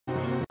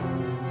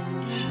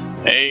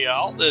Hey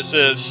y'all, this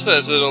is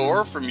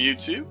Fezidor from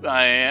YouTube.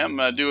 I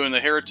am doing the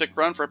Heretic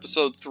run for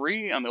episode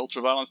 3 on the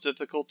ultraviolence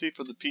difficulty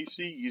for the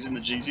PC using the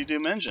GZ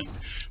Doom engine.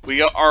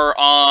 We are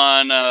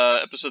on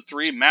episode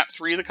 3, map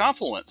 3 of the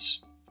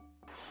Confluence.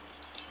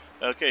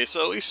 Okay,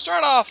 so we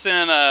start off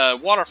in a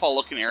waterfall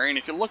looking area, and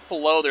if you look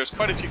below, there's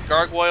quite a few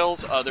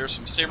gargoyles, there's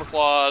some saber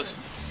claws,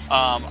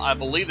 I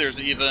believe there's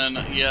even,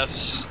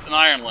 yes, an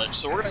iron lich,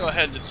 so we're going to go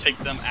ahead and just take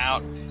them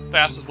out.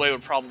 Fastest way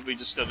would probably be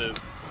just go to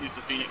use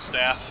the Phoenix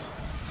staff.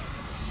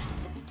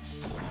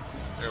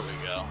 There we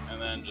go,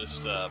 and then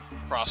just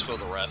crossbow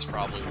the rest,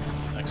 probably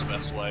the next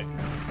best way.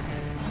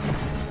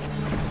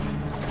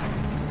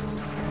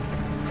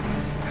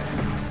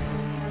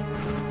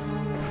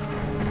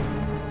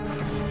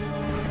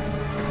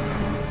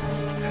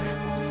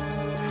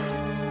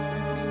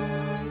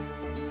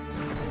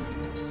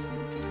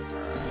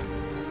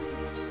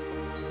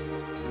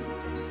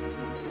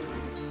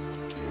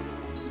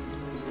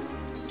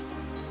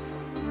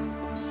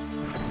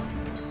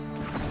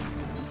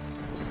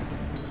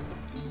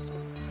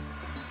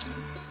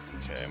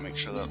 Okay, make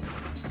sure that...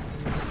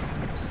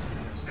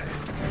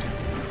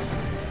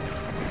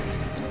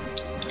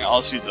 Yeah,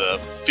 I'll just use the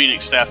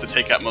Phoenix staff to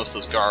take out most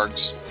of those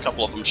gargs. A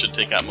couple of them should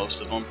take out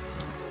most of them.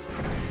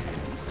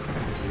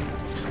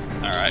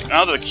 Alright,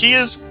 now that the key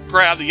is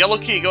grabbed, the yellow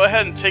key, go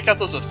ahead and take out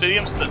those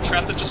Ophidiums, the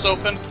trap that just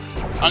opened.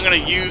 I'm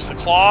going to use the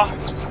claw.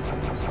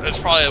 It's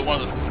probably one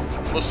of the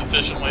most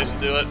efficient ways to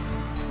do it.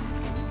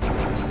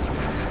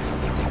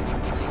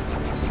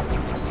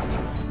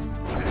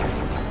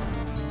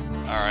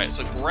 Alright,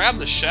 so grab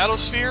the Shadow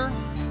Sphere.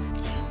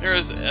 There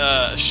is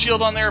a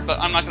shield on there, but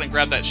I'm not going to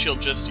grab that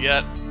shield just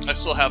yet. I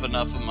still have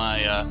enough of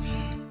my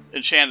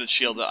enchanted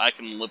shield that I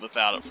can live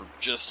without it for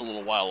just a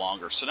little while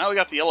longer. So now we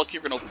got the yellow key,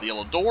 we're going to open the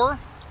yellow door,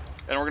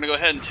 and we're going to go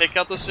ahead and take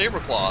out the saber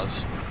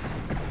claws.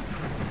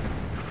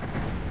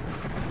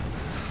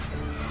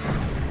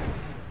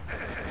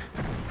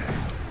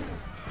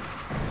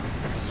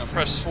 Now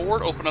press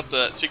forward, open up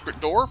the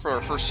secret door for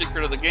our first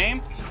secret of the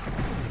game.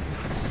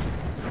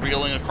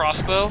 Revealing a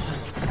crossbow.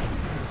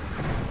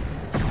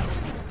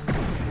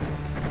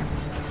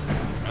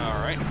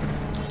 Alright.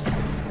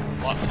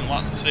 Lots and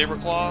lots of saber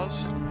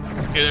claws.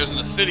 Okay, there's an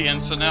Ophidian,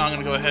 so now I'm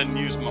going to go ahead and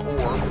use my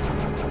orb.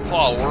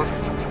 Claw orb.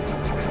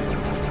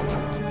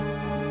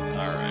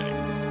 Alrighty.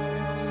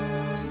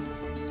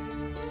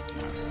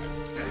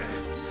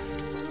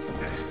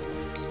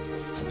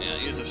 Yeah,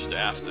 use a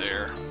staff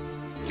there.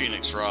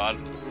 Phoenix rod.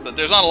 But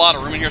there's not a lot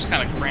of room in here, it's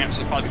kind of cramped,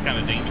 so it'll probably be kind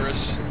of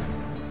dangerous.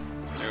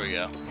 There we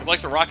go. It's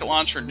like the rocket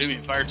launcher and Doom, if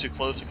you fire too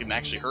close, it can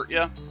actually hurt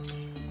you.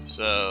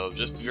 So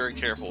just be very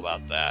careful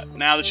about that.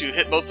 Now that you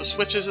hit both the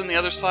switches on the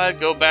other side,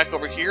 go back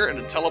over here, and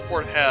the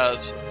teleport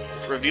has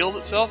revealed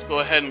itself. Go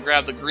ahead and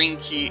grab the green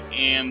key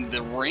and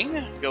the ring.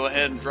 Go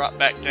ahead and drop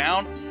back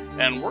down,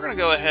 and we're going to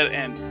go ahead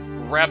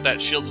and grab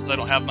that shield since I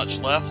don't have much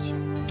left.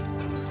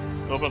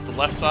 Open up the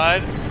left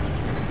side.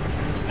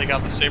 Take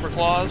out the saber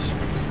claws.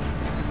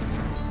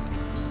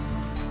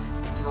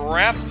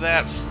 Grab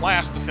that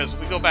flask, because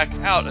if we go back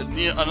out,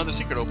 another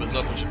secret opens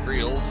up, which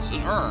reveals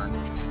an urn.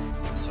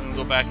 So I'm going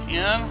to go back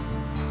in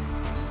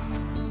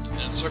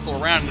and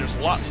circle around, and there's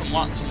lots and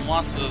lots and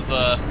lots of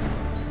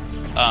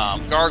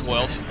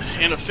gargoyles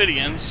and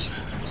Ophidians.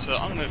 So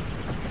I'm going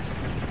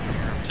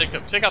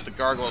to take out the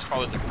gargoyles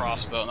probably with the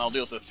crossbow, and I'll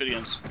deal with the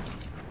Ophidians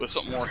with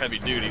something more heavy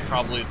duty,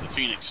 probably with the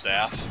Phoenix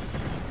staff.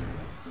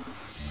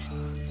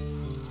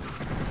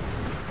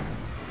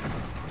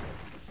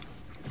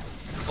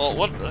 Well,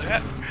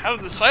 how did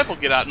the disciple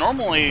get out?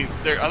 Normally,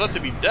 I thought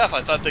they'd be deaf.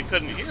 I thought they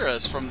couldn't hear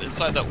us from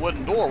inside that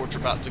wooden door, which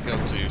we're about to go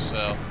to,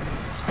 so...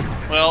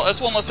 Well,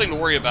 that's one less thing to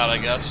worry about, I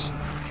guess.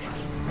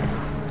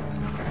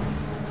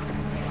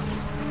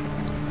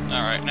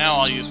 Alright, now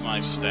I'll use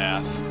my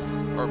staff,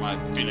 or my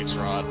Phoenix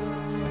rod.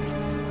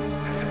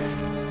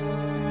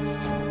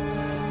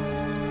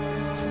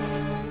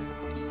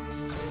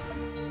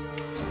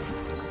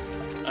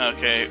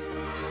 Okay.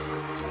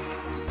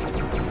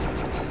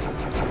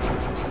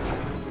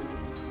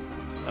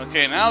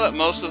 Okay, now that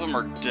most of them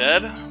are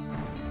dead, I'm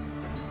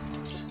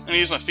going to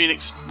use my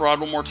Phoenix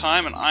rod one more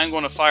time, and I'm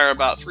going to fire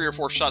about 3 or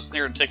 4 shots in the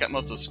air to take out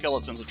most of the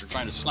skeletons which are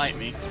trying to snipe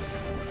me.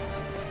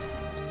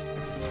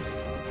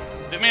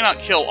 It may not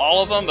kill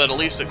all of them, but at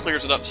least it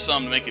clears it up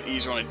some to make it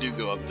easier when I do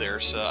go up there.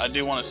 So I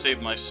do want to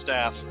save my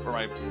staff, or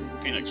my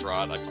Phoenix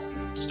rod, I call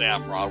it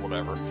staff rod,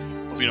 whatever,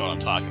 if you know what I'm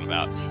talking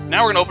about.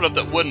 Now we're going to open up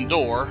that wooden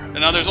door, and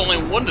now there's only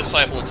one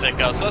disciple to take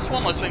out, so that's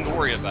one less thing to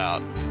worry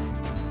about.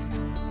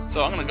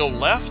 So I'm going to go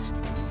left.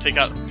 Take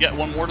out yet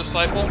one more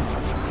disciple.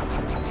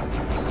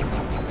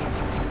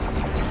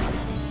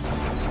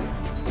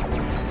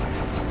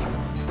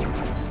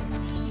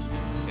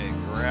 Okay,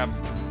 grab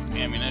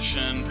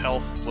ammunition,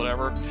 health,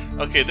 whatever.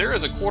 Okay, there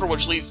is a quarter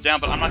which leads down,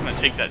 but I'm not going to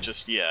take that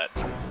just yet.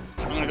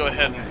 I'm going to go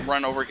ahead and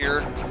run over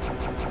here.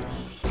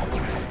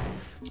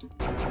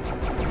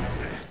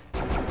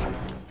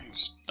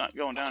 It's not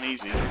going down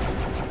easy.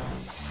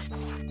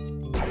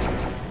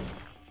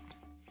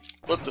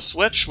 Flip the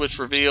switch, which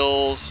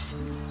reveals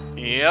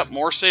Yep,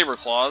 more saber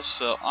claws,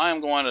 so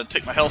I'm going to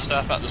take my hell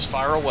staff out and just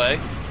fire away.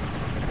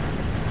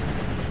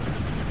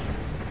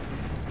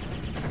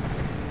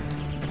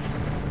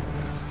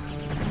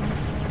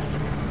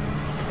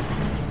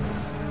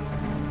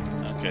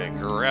 Okay,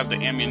 grab the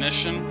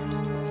ammunition.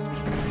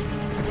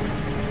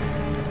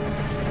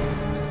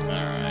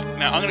 Alright,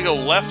 now I'm going to go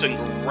left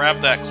and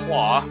grab that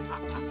claw.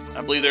 I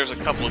believe there's a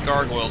couple of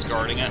gargoyles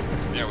guarding it.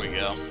 There we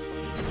go.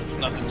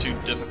 Nothing too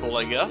difficult,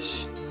 I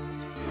guess.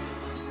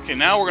 Okay,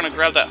 now we're going to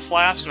grab that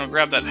flask, we're going to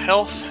grab that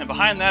health, and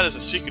behind that is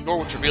a secret door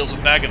which reveals a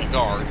bag and a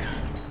guard.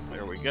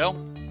 There we go.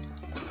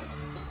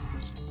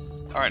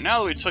 Alright,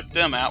 now that we took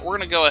them out, we're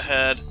going to go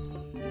ahead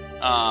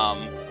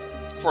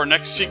for our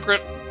next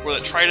secret, where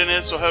the trident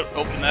is, so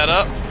open that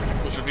up,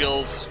 which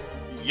reveals,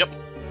 yep,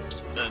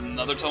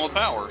 another Tome of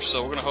Power.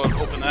 So we're going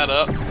to open that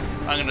up.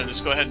 I'm going to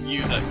just go ahead and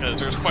use that, because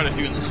there's quite a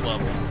few in this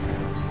level.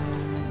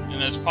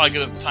 And it's probably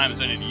good at the time as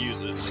any to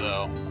use it,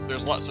 so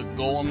there's lots of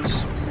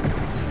golems.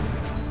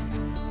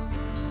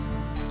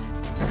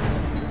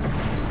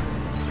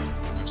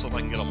 So if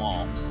I can get them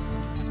all.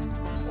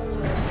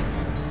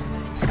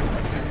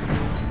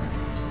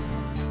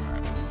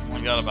 Alright,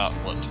 only got about,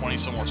 what, 20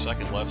 some more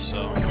seconds left,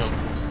 so I'm going to go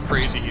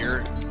crazy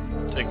here.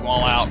 Take them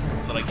all out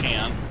that I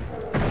can.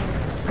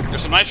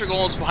 There's some nitro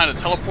golems behind a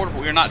teleporter,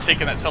 but we're not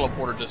taking that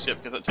teleporter just yet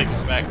because it takes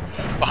us back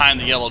behind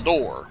the yellow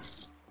door.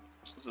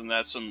 And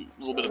that's a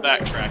little bit of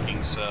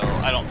backtracking, so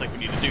I don't think we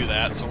need to do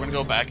that. So we're going to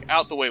go back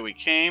out the way we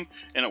came,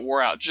 and it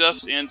wore out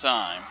just in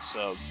time.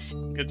 So,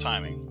 good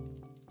timing.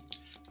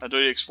 Do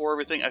we explore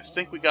everything? I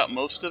think we got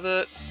most of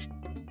it.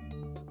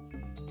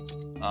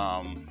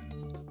 I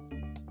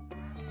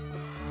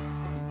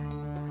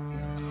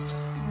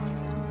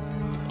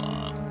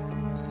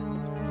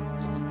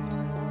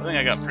think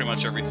I got pretty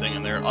much everything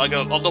in there. I'll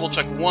double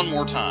check one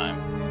more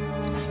time.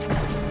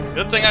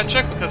 Good thing I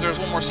checked because there's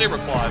one more saber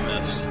claw I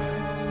missed. I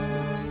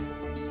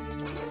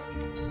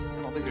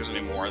don't think there's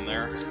any more in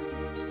there.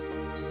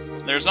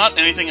 There's not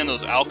anything in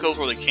those alcoves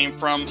where they came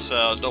from,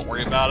 so don't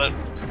worry about it.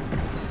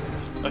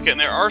 Okay, and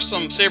there are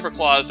some saber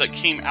claws that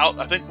came out.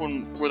 I think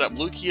where that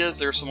blue key is,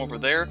 there's some over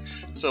there.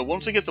 So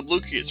once we get the blue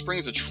key, it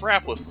springs a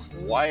trap with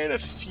quite a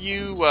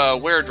few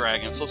were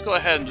dragons. So let's go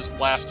ahead and just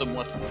blast them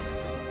with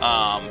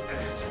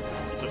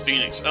the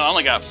phoenix. I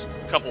only got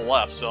a couple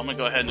left, so I'm gonna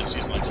go ahead and just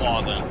use my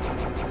claw then.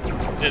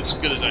 It's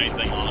good as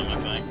anything on him, I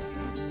think.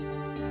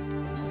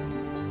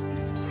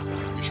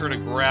 Be sure to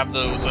grab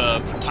those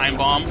time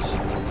bombs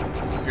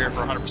here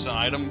for 100%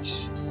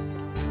 items.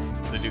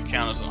 They do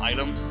count as an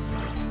item.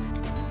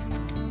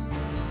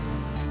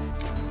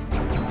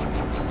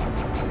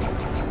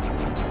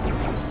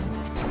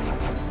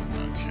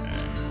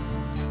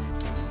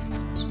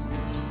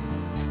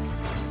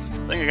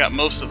 I think I got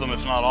most of them,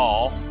 if not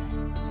all.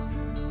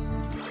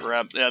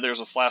 Yeah,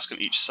 there's a flask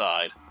on each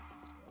side.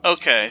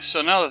 Okay,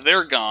 so now that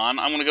they're gone,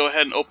 I'm going to go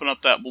ahead and open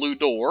up that blue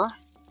door.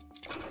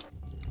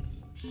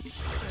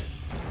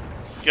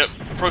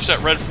 Approach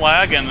that red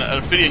flag, and an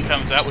Ophidian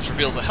comes out, which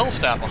reveals a hell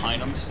staff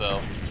behind him,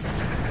 so...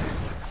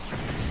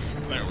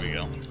 There we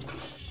go.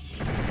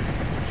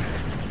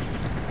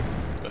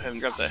 Go ahead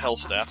and grab that hell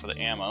staff for the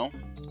ammo.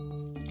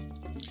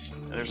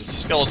 And there's a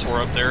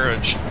Skeletor up there,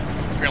 which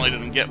apparently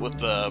didn't get with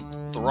the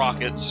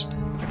rockets.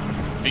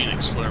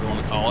 Phoenix, whatever you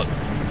want to call it.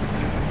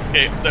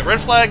 Okay, that red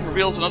flag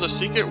reveals another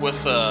secret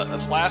with a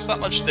flask.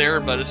 Not much there,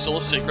 but it's still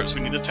a secret, so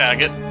we need to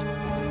tag it.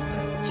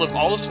 Flip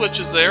all the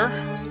switches there.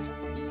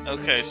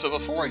 Okay, so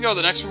before we go to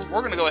the next room, we're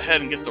going to go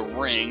ahead and get the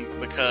ring,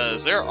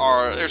 because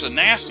there's a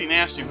nasty,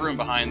 nasty room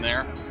behind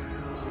there.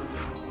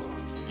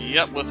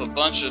 Yep, with a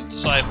bunch of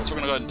disciples. We're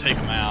going to go ahead and take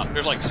them out.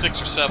 There's like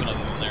 6 or 7 of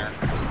them in there.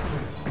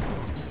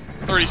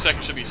 30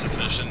 seconds should be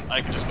sufficient.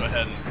 I can just go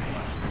ahead and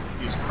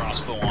use a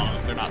crossbow on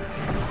them. They're not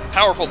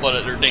powerful,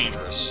 but they're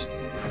dangerous.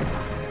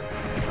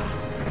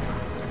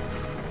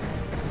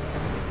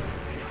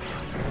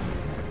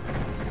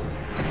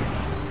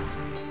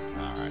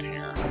 Alright,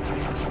 here.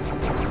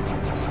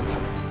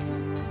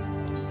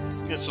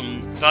 Get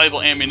some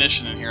valuable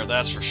ammunition in here,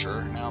 that's for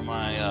sure. Now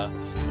my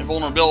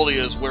invulnerability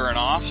is wearing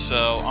off,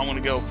 so I'm going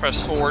to go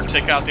press forward,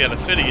 take out the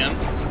Ophidian.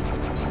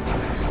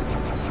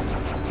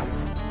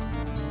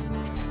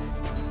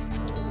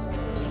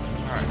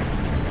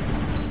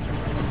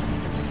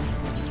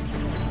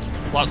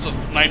 Lots of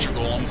nitro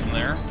golems in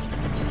there.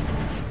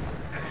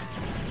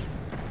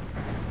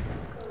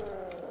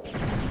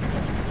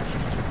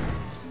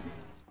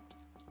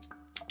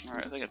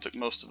 Alright, I think I took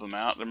most of them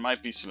out. There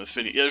might be some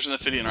Ophidian. Yeah, there's an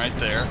Ophidian right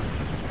there.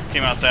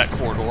 Came out that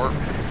corridor.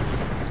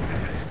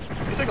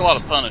 You take a lot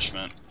of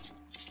punishment.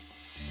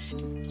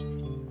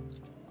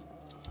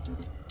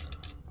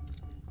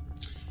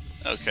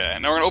 Okay,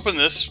 now we're going to open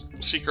this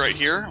secret right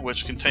here,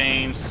 which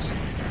contains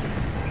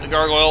the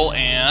gargoyle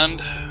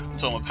and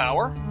Tome of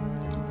Power.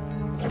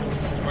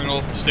 We're going to go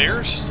up the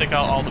stairs, take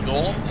out all the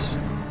golems.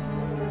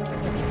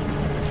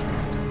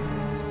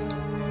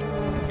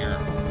 Here,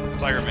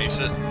 fire mace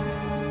it.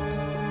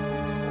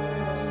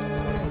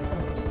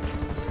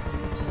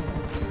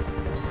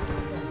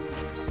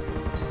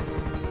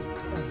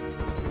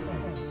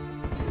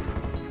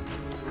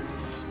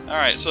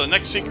 Alright, so the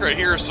next secret right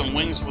here is some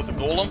wings with a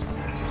golem.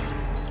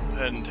 Go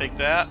ahead and take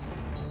that.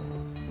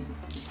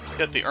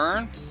 Get the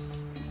urn.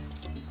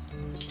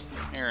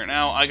 Here,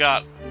 now I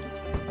got...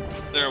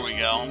 There we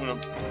go. I'm going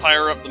to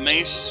fire up the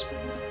mace.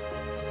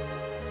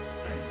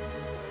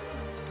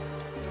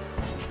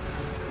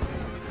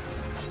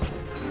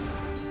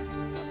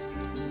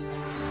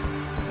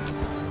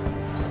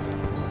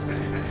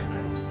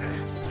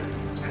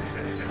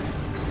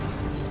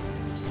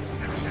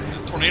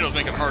 Tornadoes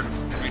make it hard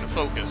for me to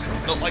focus.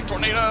 I don't like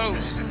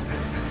tornadoes!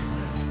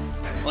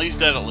 Well, he's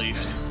dead at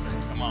least.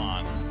 Come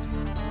on.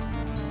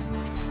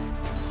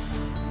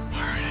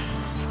 Alright.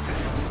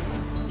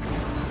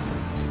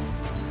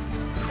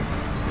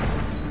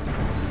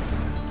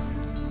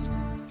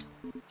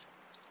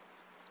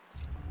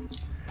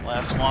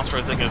 Last monster,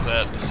 I think, is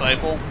that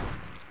Disciple.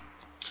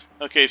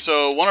 Okay,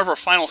 so one of our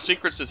final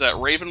secrets is that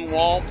Raven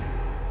Wall.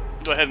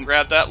 Go ahead and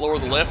grab that, lower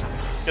the lift,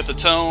 get the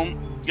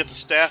tome, get the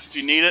staff if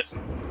you need it.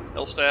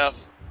 Hell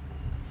staff.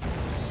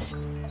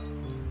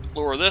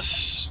 Lower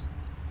this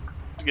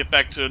to get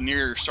back to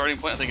near your starting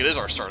point. I think it is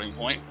our starting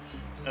point.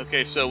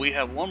 Okay, so we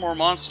have one more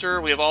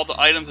monster. We have all the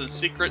items and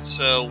secrets,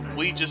 so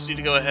we just need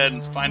to go ahead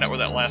and find out where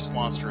that last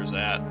monster is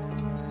at. I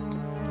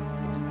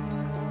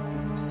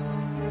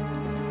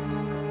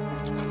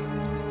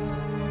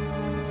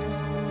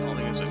don't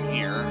think it's in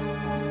here.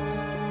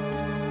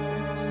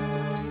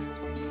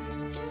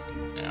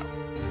 Yeah.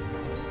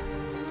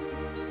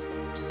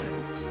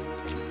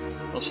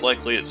 Most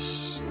likely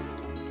it's...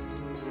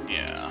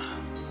 yeah.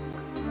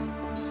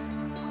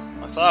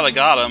 I thought I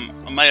got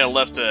him. I might have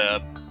left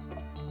a...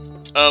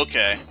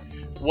 okay.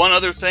 One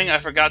other thing I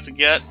forgot to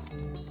get.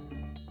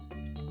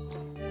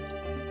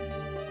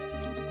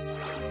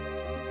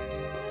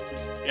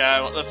 Yeah,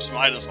 I left some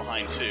items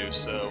behind too,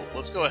 so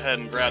let's go ahead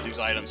and grab these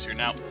items here.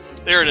 Now,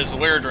 there it is, the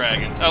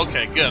Were-Dragon.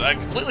 Okay, good. I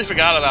completely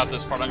forgot about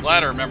this part. I'm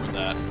glad I remembered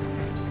that.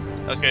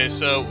 Okay,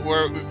 so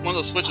one of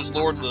those switches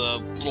lowered the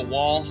little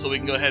wall, so we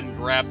can go ahead and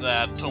grab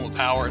that Tome of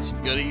Power and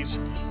some goodies,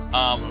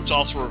 which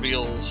also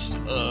reveals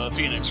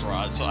Phoenix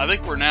Rod. So I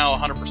think we're now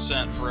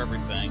 100% for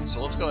everything.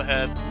 So let's go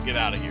ahead and get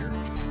out of here.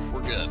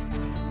 We're good.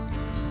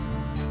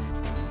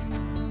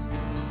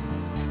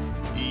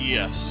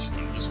 Yes,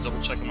 I'm just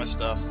double checking my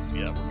stuff.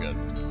 Yeah, we're good.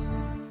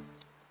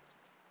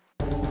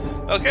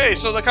 Okay,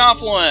 so the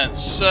Confluence.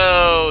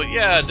 So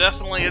yeah,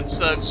 definitely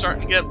it's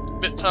starting to get a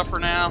bit tougher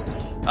now.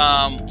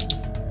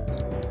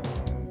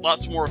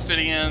 Lots more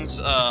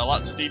Ophidians,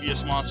 lots of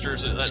devious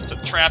monsters.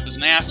 The trap is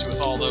nasty with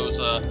all those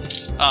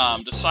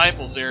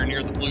disciples there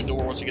near the blue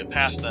door. Once you get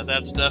past that,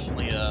 that's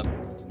definitely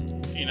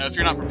you know, if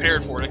you're not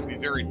prepared for it, it can be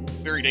very,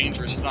 very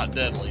dangerous, if not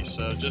deadly.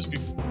 So just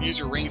use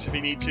your rings if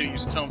you need to.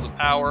 Use Tomes of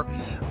Power.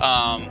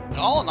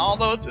 All in all,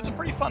 though, it's a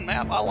pretty fun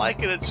map. I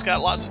like it. It's got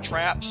lots of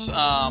traps.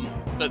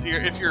 But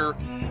if you're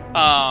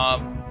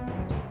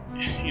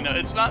you know,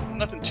 it's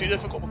nothing too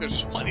difficult because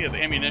there's plenty of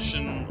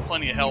ammunition,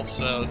 plenty of health,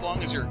 so as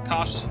long as you're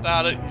cautious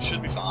about it, you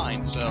should be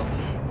fine. So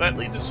that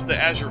leads us to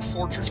the Azure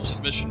Fortress, which is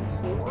mission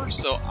 4,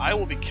 so I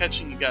will be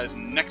catching you guys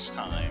next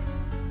time.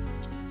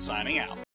 Signing out.